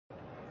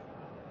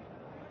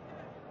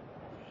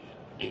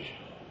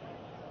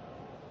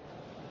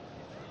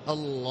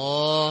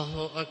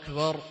الله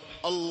أكبر.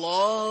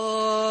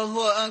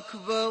 الله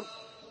أكبر.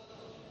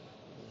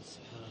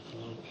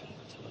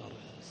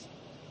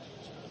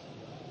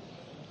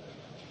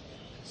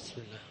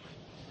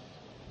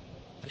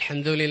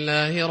 الحمد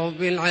لله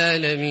رب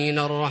العالمين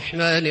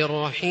الرحمن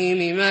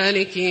الرحيم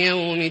مالك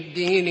يوم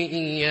الدين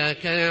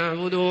إياك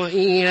نعبد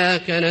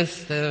وإياك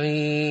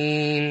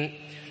نستعين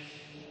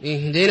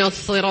اهدنا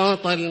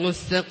الصراط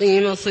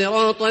المستقيم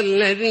صراط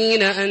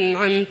الذين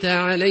أنعمت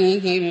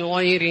عليهم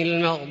غير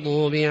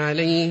المغضوب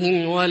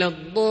عليهم ولا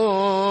الضالين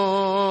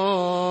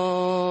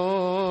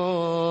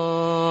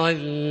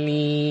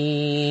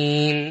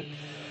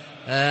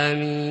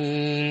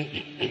آمين.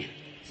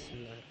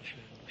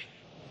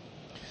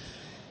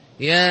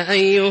 يا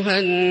أيها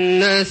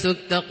الناس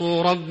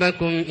اتقوا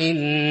ربكم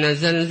إن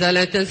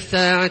زلزلة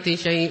الساعة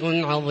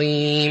شيء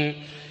عظيم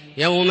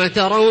يوم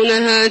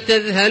ترونها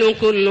تذهل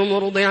كل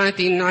مرضعة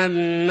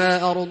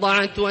عما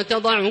أرضعت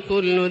وتضع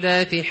كل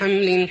ذات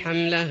حمل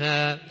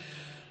حملها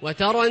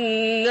وترى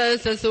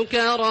الناس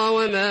سكارى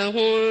وما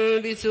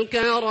هم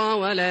بسكارى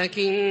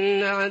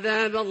ولكن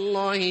عذاب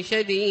الله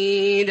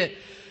شديد.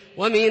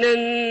 ومن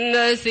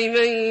الناس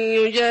من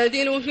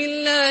يجادل في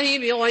الله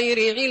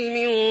بغير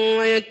علم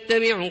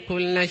ويتبع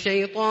كل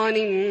شيطان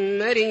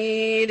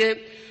مريد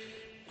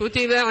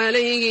كتب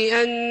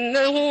عليه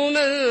أنه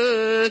من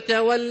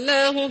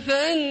تولاه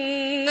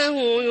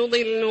فأنه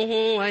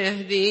يضله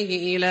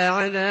ويهديه إلى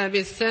عذاب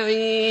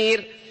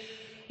السعير.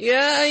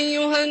 يا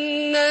أيها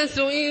الناس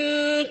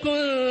إن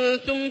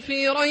كنتم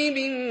في ريب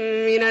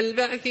من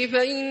البعث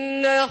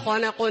فإنا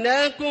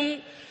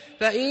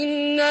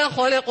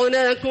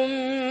خلقناكم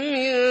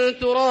من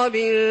تراب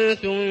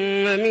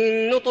ثم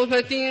من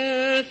نطفة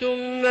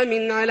ثم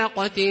من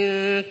علقة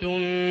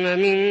ثم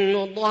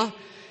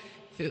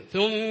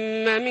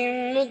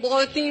من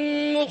مضغة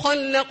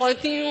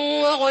مخلقة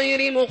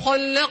وغير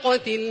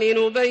مخلقة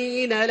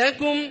لنبين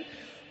لكم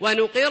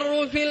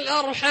ونقر في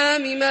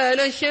الأرحام ما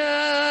نشاء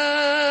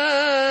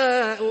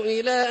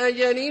إلى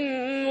أجل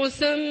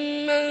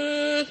مسمى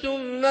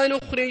ثم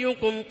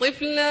نخرجكم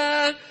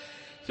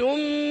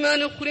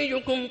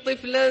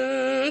طفلا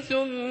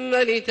ثم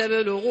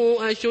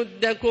لتبلغوا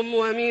أشدكم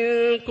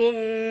ومنكم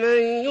من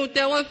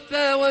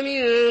يتوفى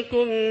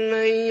ومنكم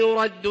من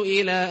يرد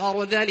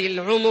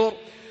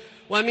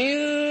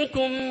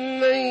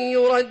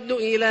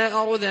إلى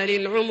أرذل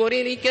العمر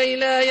لكي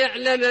لا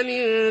يعلم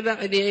من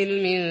بعد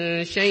علم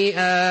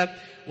شيئا.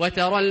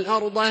 وترى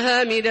الأرض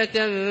هامدة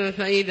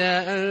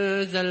فإذا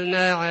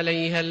أنزلنا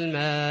عليها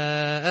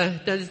الماء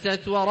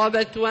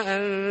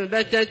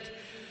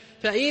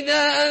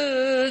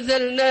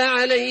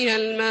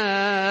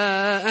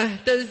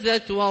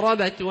اهتزت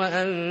وربت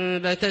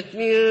وأنبتت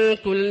من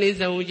كل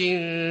زوج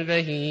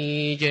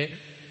بهيج.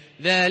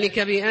 ذلك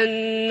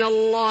بأن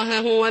الله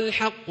هو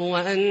الحق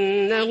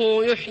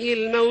وأنه يحيي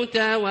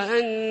الموتى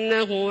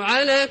وأنه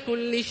على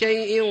كل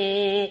شيء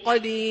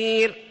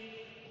قدير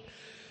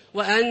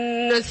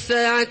وأن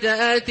الساعة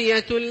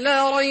آتية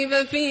لا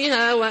ريب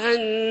فيها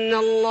وأن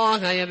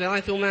الله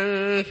يبعث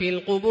من في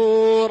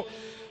القبور.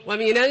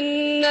 ومن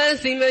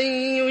الناس من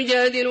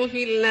يجادل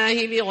في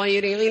الله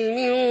بغير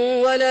علم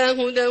ولا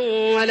هدى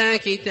ولا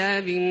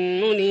كتاب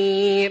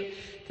منير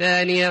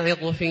ثاني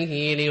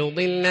عطفه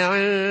ليضل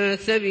عن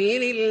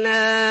سبيل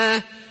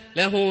الله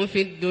له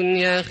في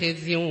الدنيا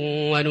خزي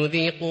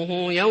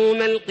ونذيقه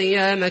يوم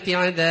القيامة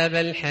عذاب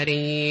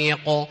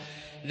الحريق.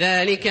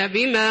 ذلك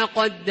بما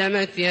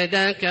قدمت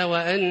يداك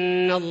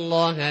وأن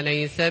الله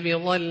ليس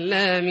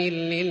بظلام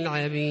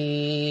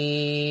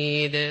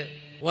للعبيد.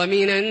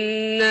 ومن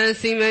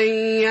الناس من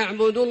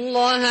يعبد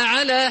الله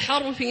على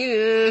حرف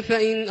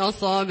فإن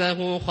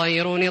أصابه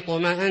خير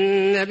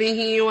اطمأن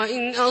به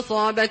وإن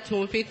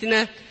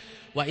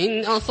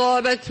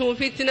أصابته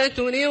فتنة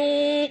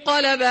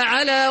انقلب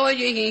على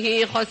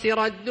وجهه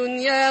خسر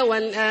الدنيا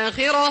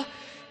والآخرة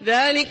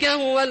ذلك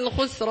هو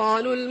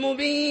الخسران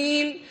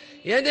المبين.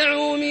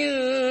 يدعو من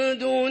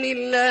دون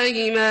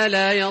الله ما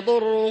لا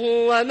يضره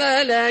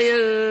وما لا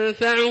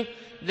ينفعه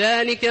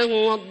ذلك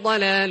هو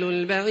الضلال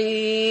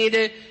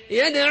البعيد.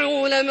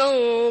 يدعو لمن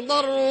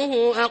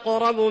ضره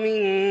أقرب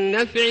من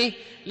نفعه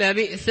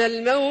لبئس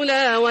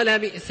المولى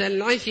ولبئس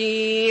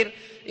العشير.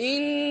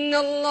 إن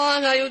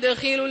الله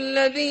يدخل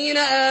الذين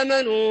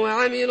آمنوا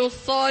وعملوا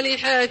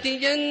الصالحات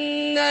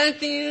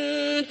جنات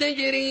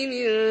تجري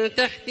من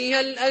تحتها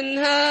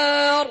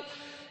الأنهار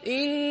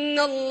إن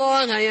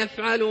الله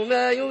يفعل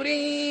ما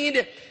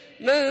يريد.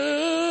 من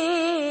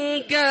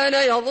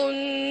كان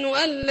يظن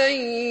أن لن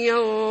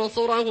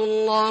ينصره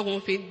الله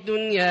في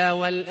الدنيا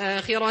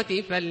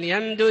والآخرة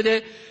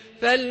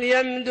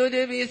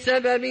فليمدد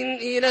بسبب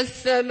إلى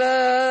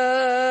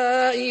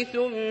السماء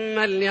ثم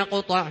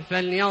ليقطع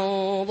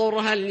فلينظر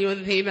هل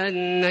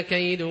يذهبن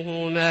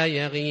كيده ما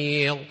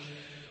يغيظ.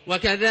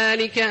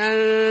 وكذلك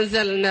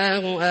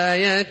أنزلناه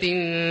آيات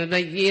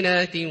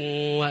بينات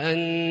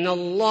وأن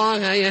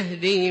الله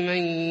يهدي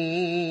من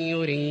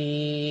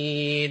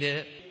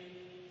يريد.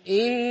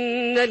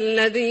 إن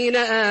الذين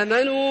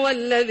آمنوا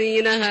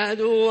والذين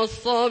هادوا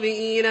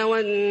والصابئين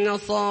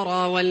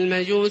والنصارى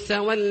والمجوس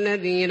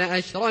والذين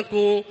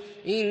أشركوا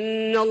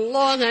إن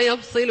الله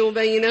يفصل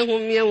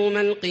بينهم يوم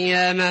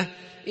القيامة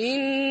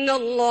إن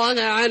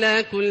الله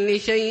على كل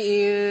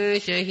شيء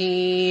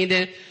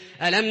شهيد.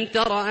 ألم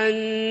تر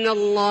أن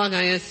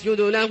الله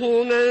يسجد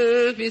له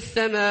من في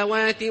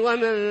السماوات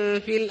ومن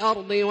في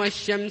الأرض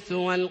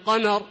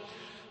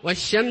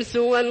والشمس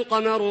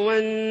والقمر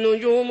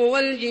والنجوم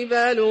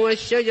والجبال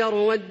والشجر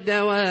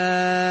والدواب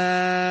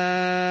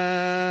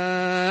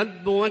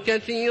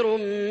وكثير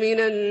من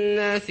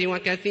الناس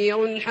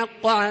وكثير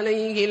حق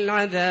عليه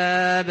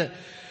العذاب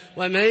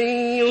ومن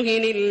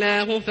يهن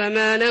الله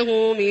فما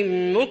له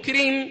من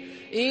مكرم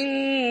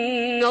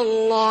إن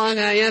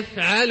الله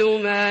يفعل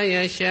ما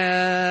يشاء.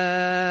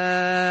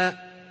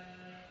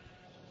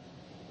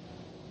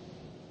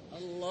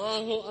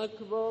 الله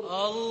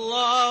أكبر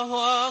الله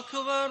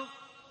أكبر.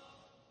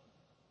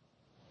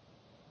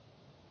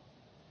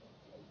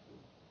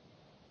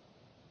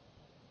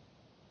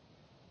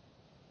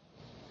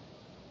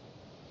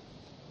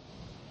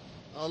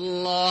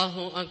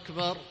 الله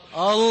أكبر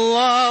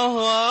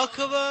الله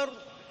أكبر.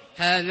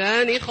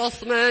 هذان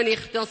خصمان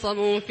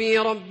اختصموا في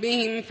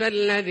ربهم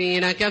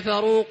فالذين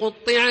كفروا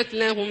قطعت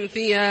لهم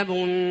ثياب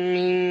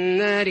من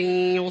نار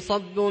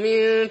يصب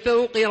من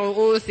فوق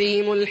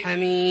رؤوسهم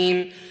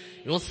الحميم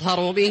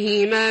يصهر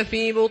به ما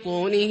في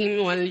بطونهم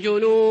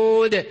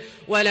والجلود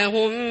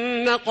ولهم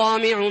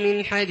مقامع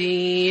من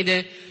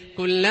حديد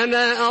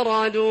كلما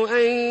أرادوا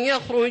أن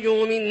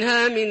يخرجوا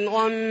منها من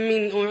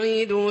غم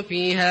أعيدوا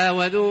فيها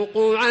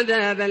وذوقوا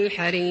عذاب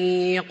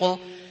الحريق.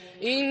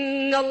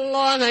 إن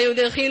الله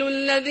يدخل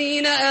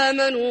الذين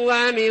آمنوا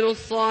وعملوا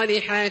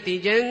الصالحات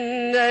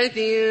جنات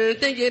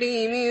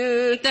تجري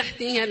من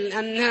تحتها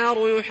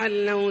الأنهار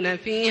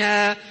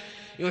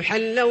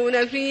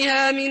يحلون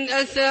فيها من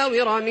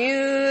أساور من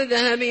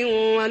ذهب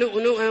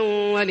ولؤلؤا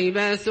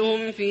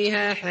ولباسهم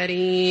فيها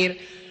حرير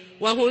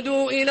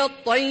وهدوا إلى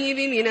الطيب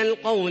من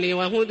القول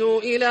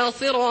وهدوا إلى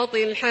صراط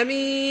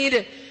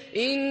الحميد.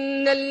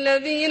 إن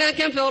الذين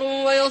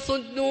كفروا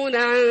ويصدون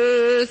عن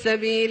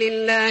سبيل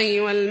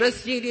الله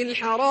والمسجد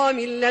الحرام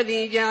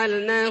الذي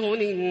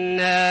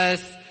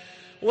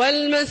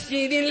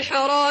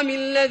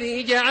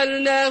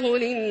جعلناه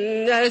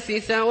للناس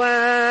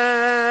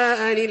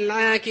سواء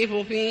العاكف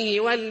فيه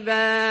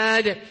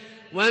والباد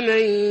ومن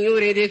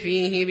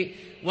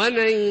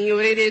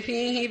يرد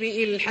فيه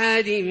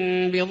بإلحاد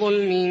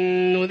بظلم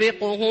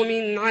نذقه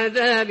من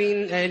عذاب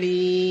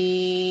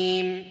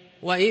أليم.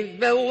 وإذ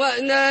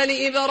بوأنا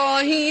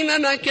لإبراهيم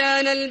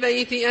مكان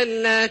البيت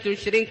ألا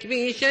تشرك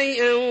بي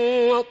شيئا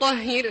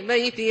وطهر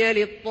بيتي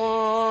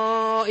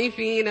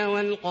للطائفين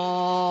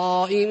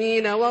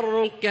والقائمين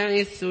والركع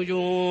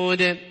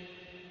السجود.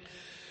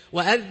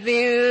 وأذن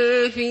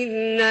في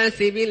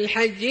الناس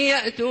بالحج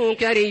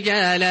يأتوك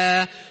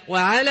رجالا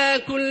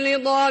وعلى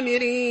كل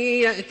ضامر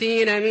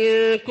يأتين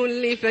من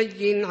كل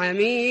فج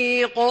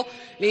عميق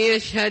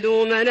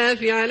ليشهدوا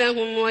منافع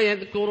لهم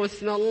ويذكروا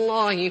اسم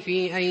الله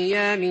في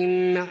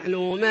أيام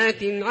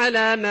معلومات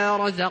على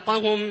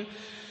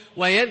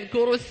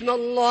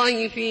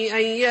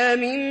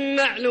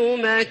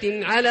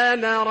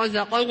ما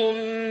رزقهم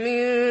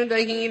من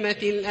بهيمة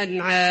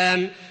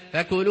الأنعام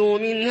فكلوا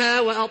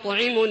منها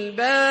وأطعموا البائس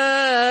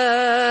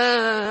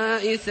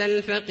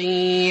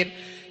الفقير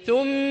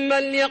ثم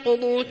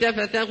ليقضوا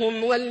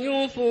تفثهم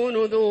وليوفوا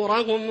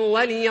نذورهم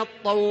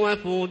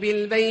وليطوفوا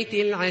بالبيت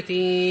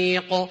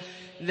العتيق.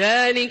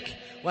 ذلك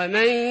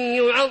ومن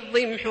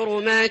يعظم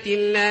حرمات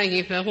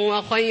الله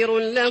فهو خير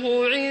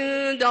له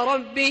عند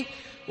ربه.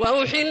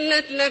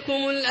 وأحلت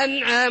لكم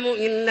الأنعام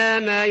إلا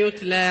ما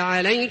يتلى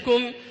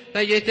عليكم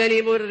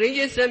فاجتنبوا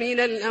الرجس من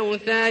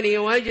الأوثان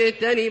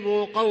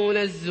واجتنبوا قول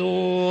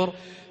الزور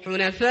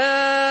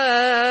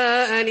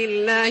حنفاء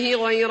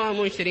لله غير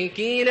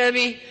مشركين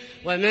به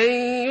ومن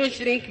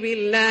يشرك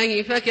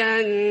بالله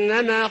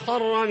فكأنما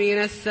خر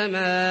من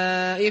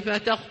السماء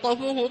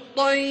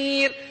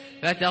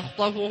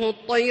فتخطفه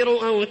الطير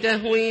أو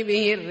تهوي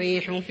به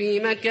الريح في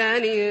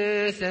مكان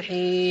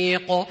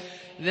سحيق.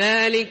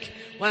 ذلك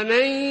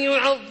ومن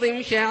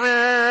يعظم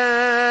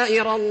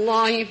شعائر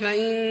الله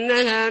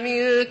فإنها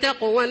من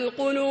تقوى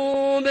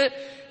القلوب.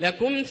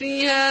 لكم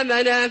فيها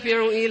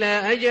منافع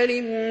إلى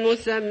أجل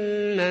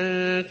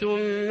مسمى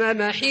ثم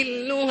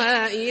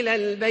محلها إلى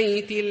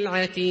البيت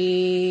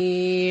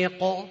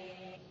العتيق.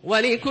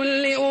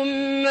 ولكل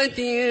أمة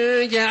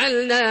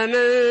جعلنا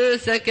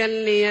منسكا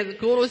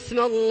ليذكروا اسم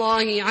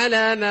الله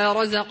على ما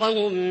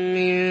رزقهم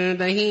من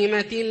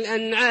بهيمة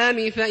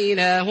الأنعام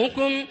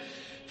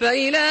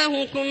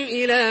فإلهكم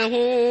إله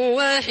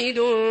واحد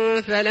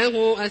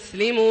فله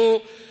أسلموا.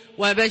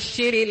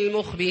 وبشر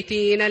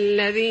المخبتين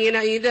الذين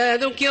إذا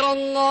ذكر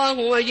الله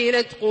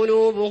وجلت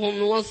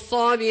قلوبهم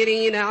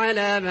والصابرين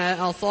على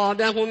ما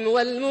أصابهم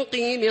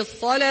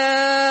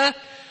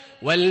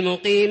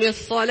والمقيم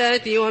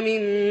الصلاة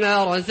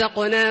ومما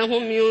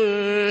رزقناهم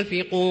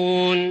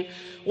ينفقون.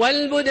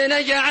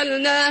 والبدن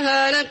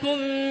جعلناها لكم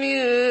من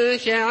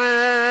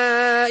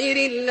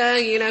شعائر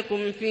الله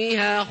لكم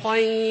فيها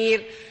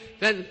خير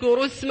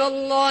فاذكروا اسم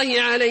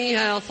الله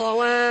عليها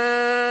صواف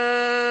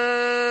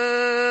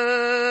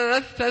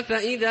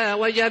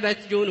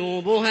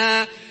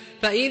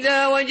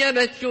فإذا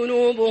وجبت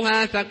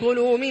جنوبها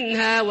فكلوا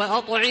منها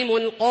وأطعموا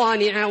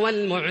القانع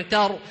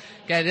والمعتر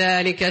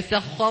كذلك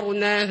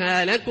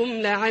سخرناها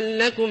لكم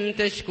لعلكم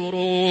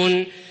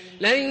تشكرون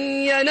لن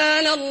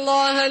ينال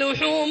الله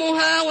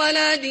لحومها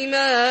ولا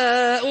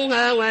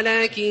دماؤها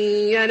ولكن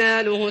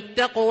يناله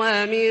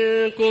التقوى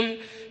منكم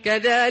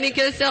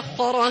كذلك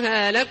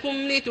سخرها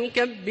لكم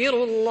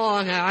لتكبروا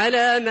الله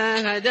على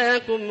ما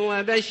هداكم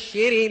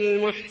وبشر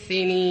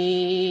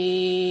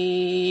المحسنين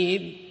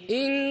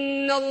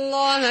إن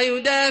الله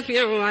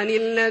يدافع عن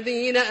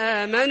الذين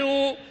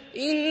آمنوا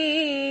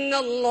إن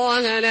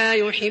الله لا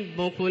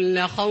يحب كل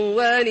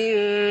خوان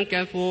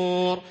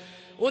كفور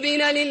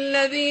أذن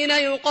للذين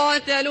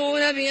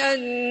يقاتلون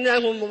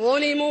بأنهم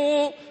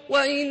ظلموا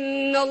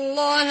وإن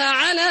الله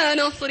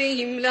على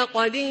نصرهم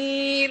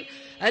لقدير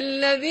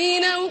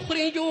الذين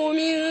أخرجوا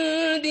من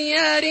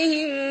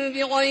ديارهم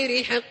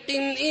بغير حق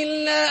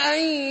إلا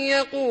أن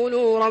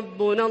يقولوا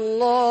ربنا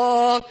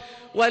الله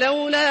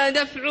ولولا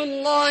دفع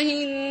الله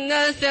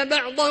الناس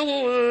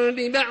بعضهم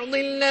ببعض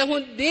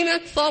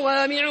لهدمت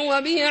صوامع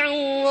وبيع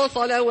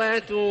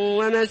وصلوات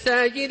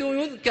ومساجد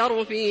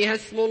يذكر فيها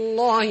اسم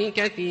الله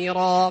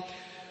كثيرا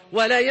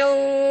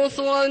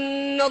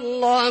ولينصرن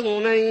الله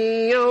من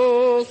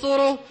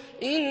ينصره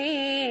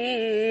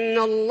إن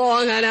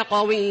الله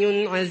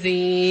لقوي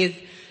عزيز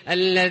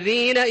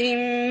الذين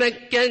إن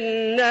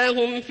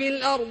مكناهم في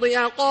الأرض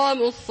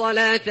أقاموا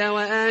الصلاة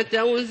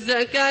وآتوا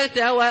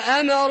الزكاة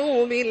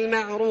وأمروا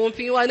بالمعروف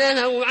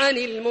ونهوا عن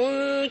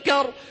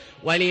المنكر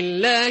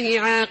ولله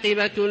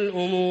عاقبة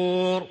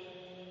الأمور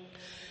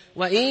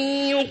وإن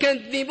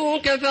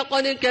يكذبوك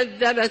فقد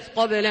كذبت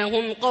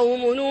قبلهم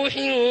قوم نوح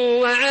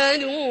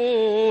وعاد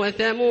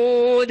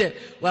وثمود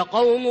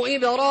وقوم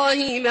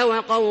إبراهيم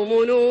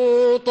وقوم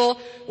لوط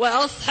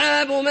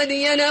وأصحاب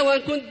مدين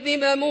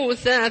وكذب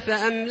موسى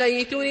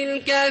فأمليت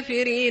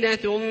للكافرين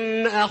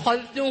ثم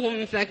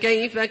أخذتهم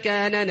فكيف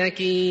كان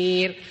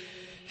نكير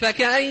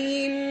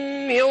فكأي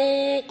من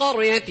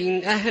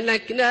قرية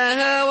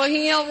أهلكناها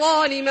وهي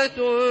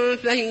ظالمة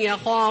فهي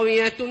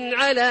خاوية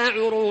على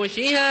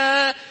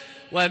عروشها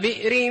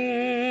وبئر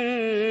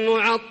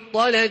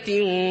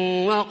معطلة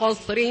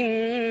وقصر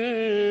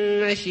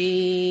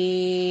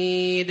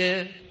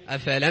مشيد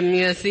أفلم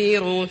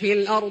يسيروا في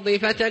الأرض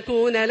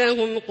فتكون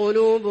لهم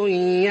قلوب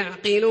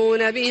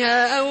يعقلون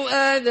بها أو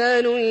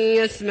آذان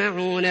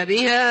يسمعون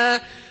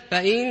بها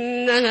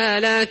فإنها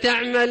لا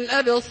تعمى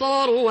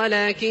الأبصار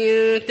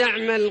ولكن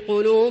تعمى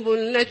القلوب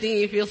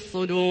التي في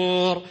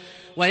الصدور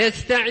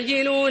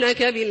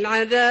ويستعجلونك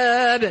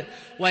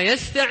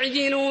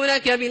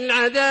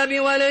بالعذاب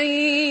ولن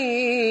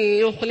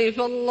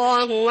يخلف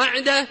الله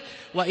وعده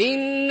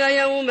وإن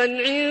يوما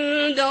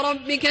عند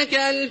ربك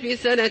كألف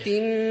سنة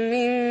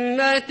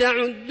مما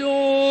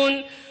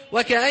تعدون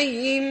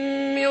وكأي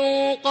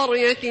من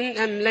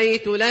قرية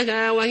أمليت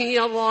لها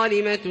وهي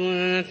ظالمة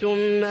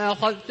ثم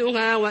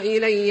أخذتها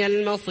وإلي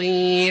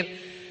المصير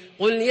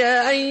قل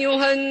يا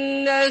أيها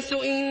الناس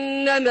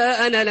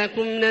إنما أنا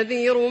لكم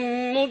نذير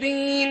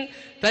مبين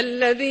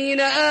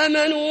فالذين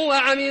آمنوا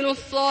وعملوا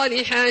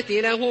الصالحات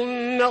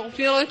لهم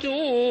مغفرة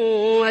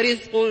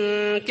ورزق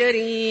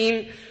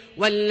كريم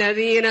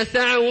والذين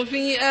سعوا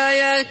في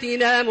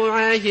آياتنا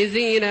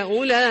معاجزين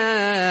أولئك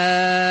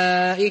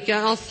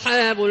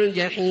أصحاب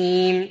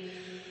الجحيم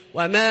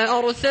وما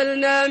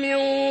أرسلنا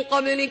من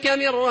قبلك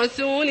من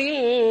رسول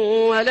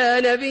ولا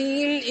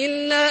نبي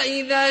إلا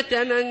إذا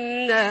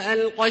تمنى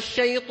ألقى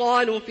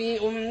الشيطان في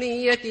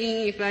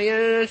أمنيته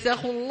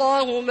فينسخ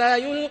الله ما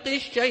يلقي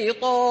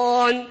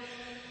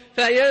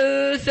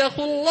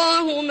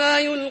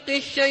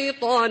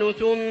الشيطان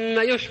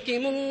ثم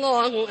يحكم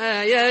الله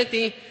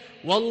آياته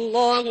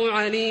والله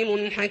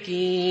عليم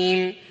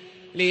حكيم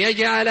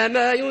ليجعل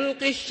ما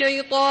يلقي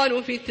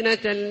الشيطان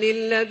فتنة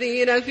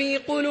للذين في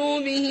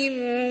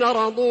قلوبهم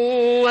مرض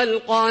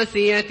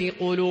والقاسية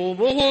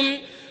قلوبهم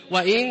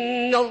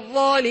وإن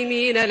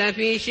الظالمين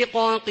لفي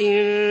شقاق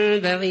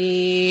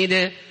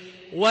بعيد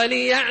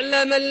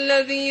وليعلم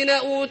الذين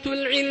أوتوا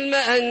العلم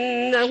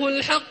أنه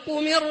الحق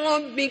من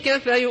ربك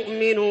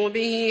فيؤمنوا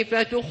به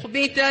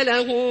فتخبت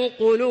له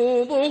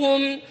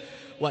قلوبهم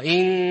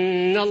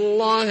وإن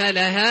الله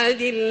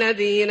لهادي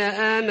الذين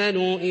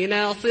آمنوا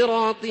إلى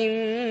صراط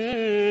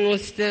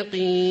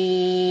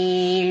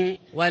مستقيم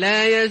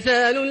ولا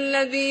يزال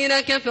الذين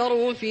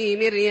كفروا في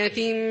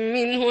مرية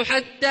منه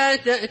حتى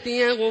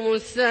تأتيهم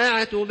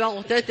الساعة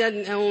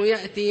بغتة أو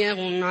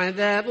يأتيهم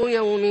عذاب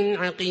يوم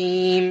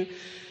عقيم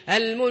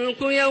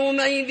الملك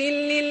يومئذ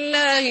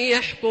لله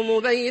يحكم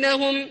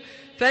بينهم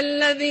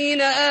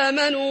فالذين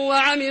آمنوا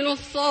وعملوا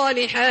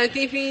الصالحات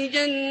في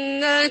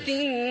جنات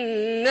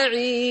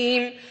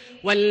النعيم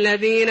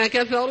والذين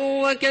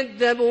كفروا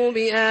وكذبوا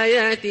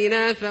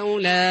بآياتنا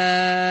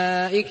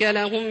فأولئك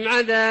لهم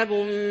عذاب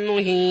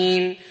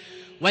مهين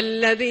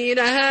والذين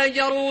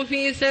هاجروا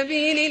في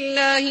سبيل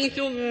الله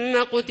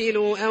ثم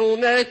قتلوا أو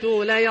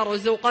ماتوا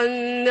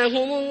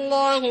ليرزقنهم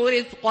الله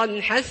رزقا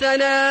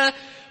حسنا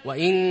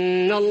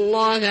وإن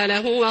الله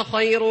لهو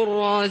خير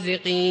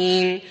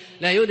الرازقين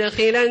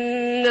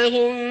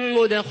ليدخلنهم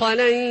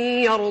مدخلا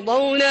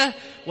يرضونه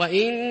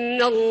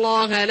وإن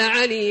الله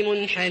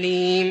لعليم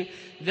حليم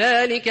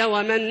ذلك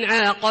ومن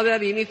عاقب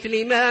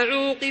بمثل ما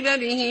عوقب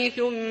به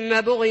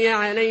ثم بغي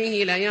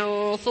عليه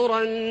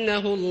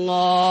لينصرنه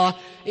الله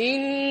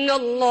إن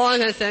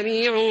الله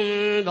سميع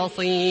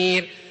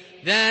بصير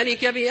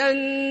ذلك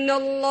بأن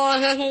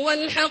الله هو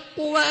الحق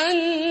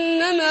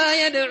وأن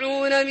ما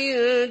يدعون من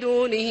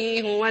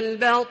دونه هو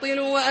الباطل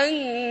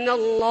وأن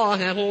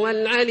الله هو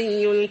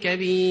العلي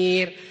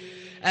الكبير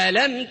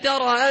ألم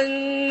تر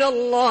أن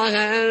الله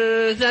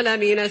أنزل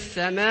من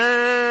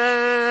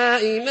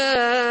السماء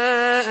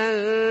ماء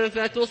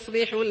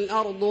فتصبح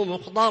الأرض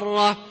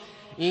مخضرة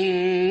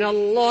إن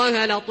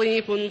الله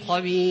لطيف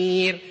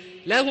خبير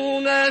له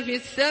ما في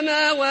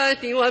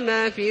السماوات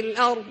وما في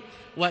الأرض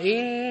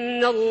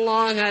وإن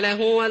الله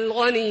لهو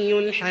الغني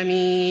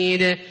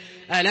الحميد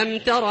ألم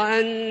تر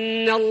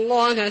أن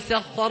الله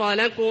سخر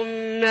لكم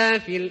ما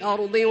في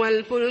الأرض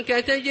والفلك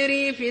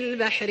تجري في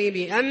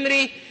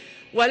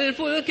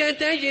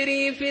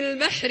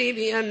البحر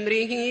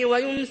بأمره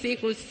ويمسك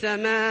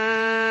السماء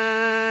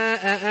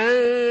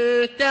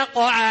أن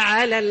تقع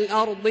على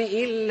الأرض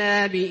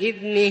إلا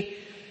بإذنه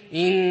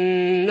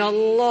إن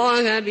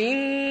الله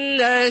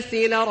بالناس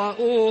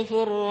لرءوف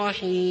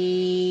رحيم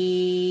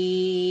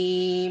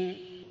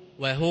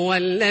وهو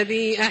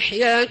الذي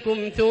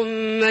أحياكم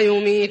ثم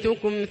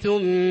يميتكم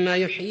ثم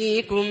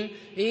يحييكم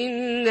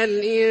إن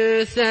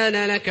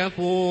الإنسان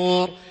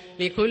لكفور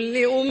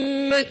لكل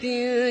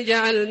أمة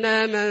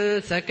جعلنا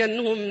من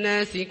سكنهم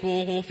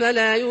ناسكوه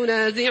فلا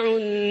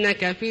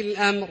ينازعنك في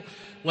الأمر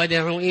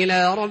وادع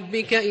إلى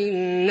ربك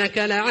إنك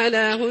لعلى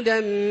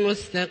هدى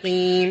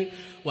مستقيم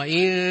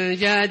وإن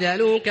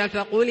جادلوك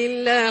فقل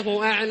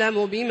الله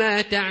أعلم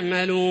بما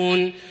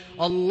تعملون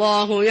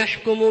الله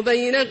يحكم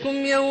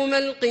بينكم يوم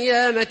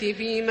القيامة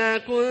فيما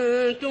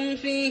كنتم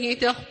فيه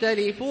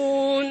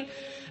تختلفون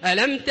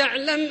ألم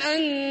تعلم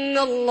أن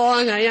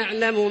الله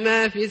يعلم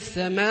ما في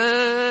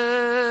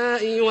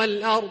السماء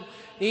والأرض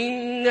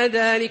إن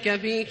ذلك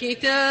في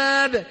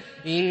كتاب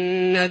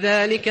إن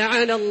ذلك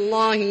على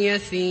الله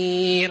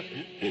يسير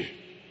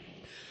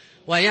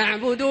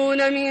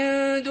ويعبدون من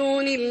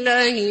دون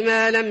الله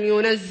ما لم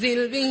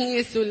ينزل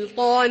به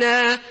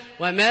سلطانا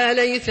وما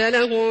ليس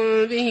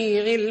لهم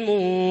به علم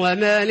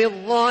وما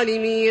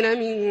للظالمين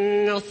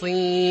من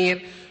نصير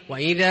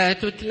وإذا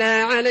تتلى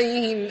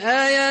عليهم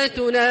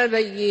آياتنا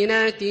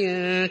بينات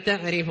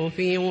تعرف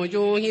في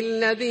وجوه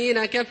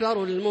الذين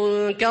كفروا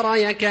المنكر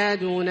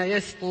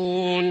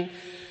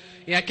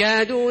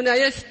يكادون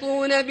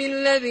يسطون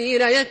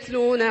بالذين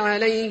يتلون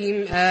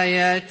عليهم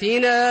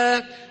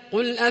آياتنا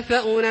قل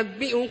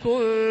أفأنبئكم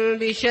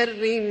بشر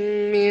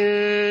من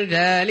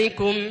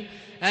ذلكم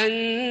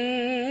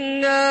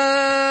النار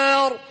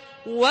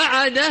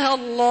وعدها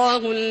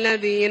الله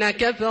الذين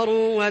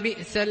كفروا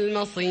وبئس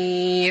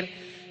المصير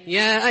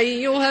يا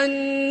أيها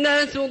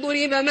الناس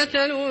ضرب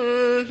مثل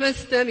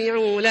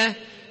فاستمعوا له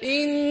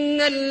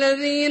إن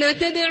الذين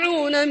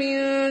تدعون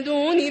من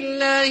دون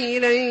الله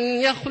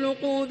لن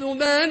يخلقوا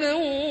ذبابا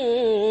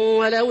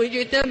ولو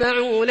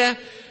اجتمعوا له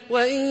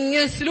وإن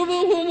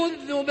يسلبهم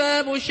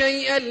الذباب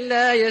شيئا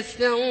لا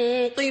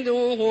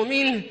يستنقذوه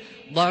منه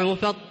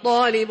ضعف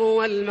الطالب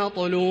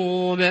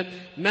والمطلوب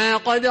ما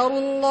قدروا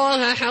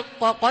الله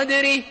حق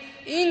قدره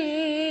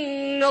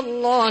إن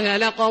الله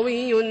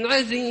لقوي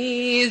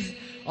عزيز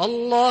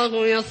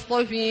الله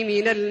يصطفي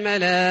من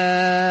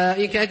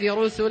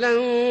الملائكة رسلا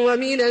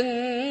ومن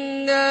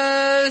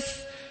الناس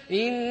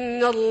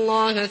إن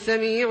الله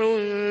سميع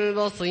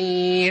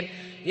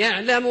بصير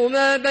يعلم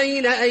ما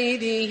بين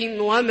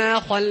أيديهم وما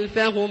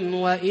خلفهم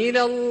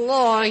وإلى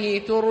الله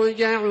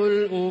ترجع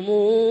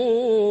الأمور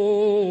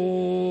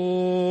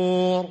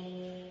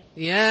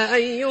يا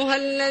أيها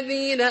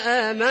الذين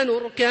آمنوا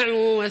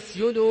اركعوا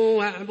واسجدوا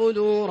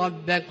واعبدوا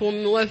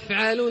ربكم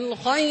وافعلوا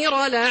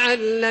الخير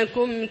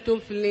لعلكم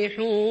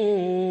تفلحون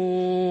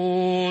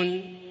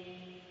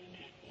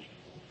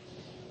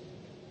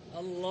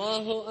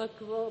الله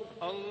أكبر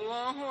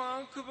الله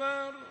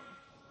أكبر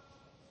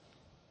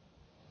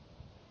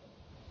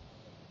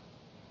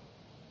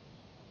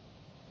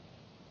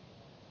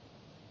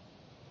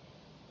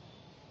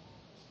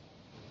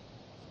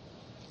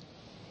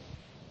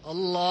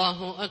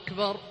الله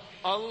أكبر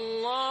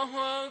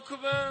الله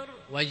أكبر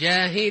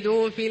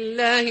وجاهدوا في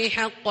الله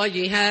حق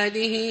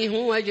جهاده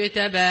هو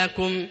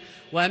اجتباكم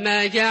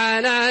وما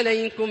جعل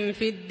عليكم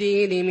في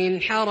الدين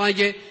من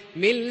حرج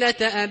ملة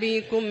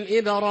أبيكم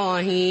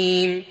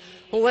إبراهيم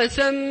هو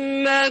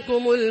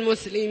سماكم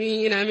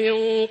المسلمين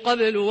من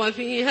قبل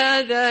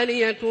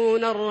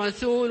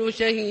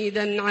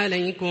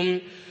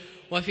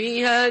وفي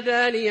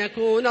هذا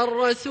ليكون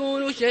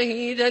الرسول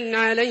شهيدا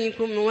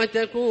عليكم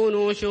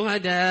وتكونوا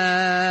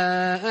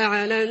شهداء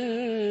على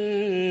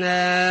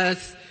الناس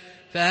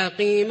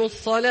فأقيموا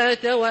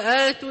الصلاة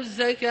وآتوا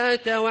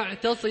الزكاة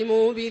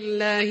واعتصموا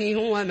بالله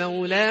هو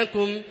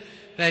مولاكم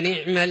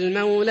فنعم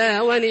المولى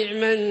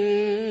ونعم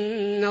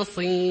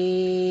النصير.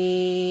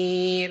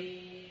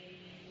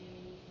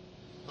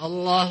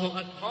 الله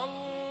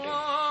أكبر.